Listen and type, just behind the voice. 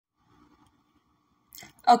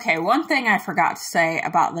Okay, one thing I forgot to say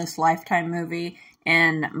about this Lifetime movie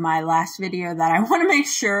in my last video that I want to make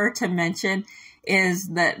sure to mention is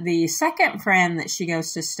that the second friend that she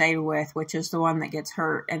goes to stay with, which is the one that gets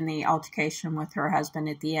hurt in the altercation with her husband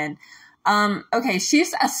at the end, okay,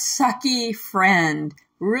 she's a sucky friend.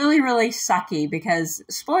 Really, really sucky because,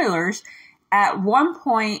 spoilers, at one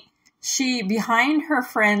point, she, behind her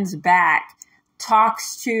friend's back,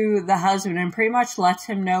 talks to the husband and pretty much lets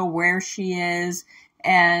him know where she is.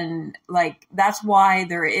 And, like, that's why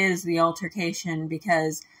there is the altercation,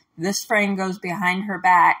 because this friend goes behind her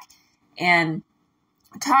back and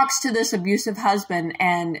talks to this abusive husband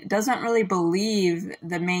and doesn't really believe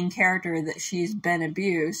the main character that she's been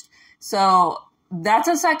abused. So that's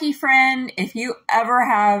a sucky friend. If you ever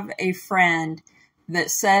have a friend that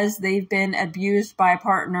says they've been abused by a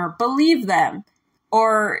partner, believe them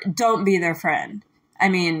or don't be their friend. I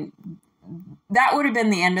mean, that would have been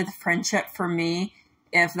the end of the friendship for me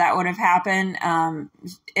if that would have happened.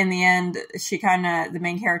 In the end, the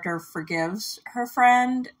main character forgives her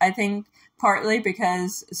friend, I think, partly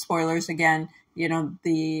because, spoilers again, you know,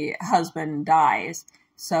 the husband dies.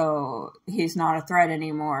 So he's not a threat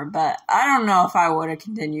anymore. But I don't know if I would have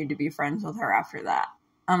continued to be friends with her after that.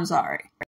 I'm sorry.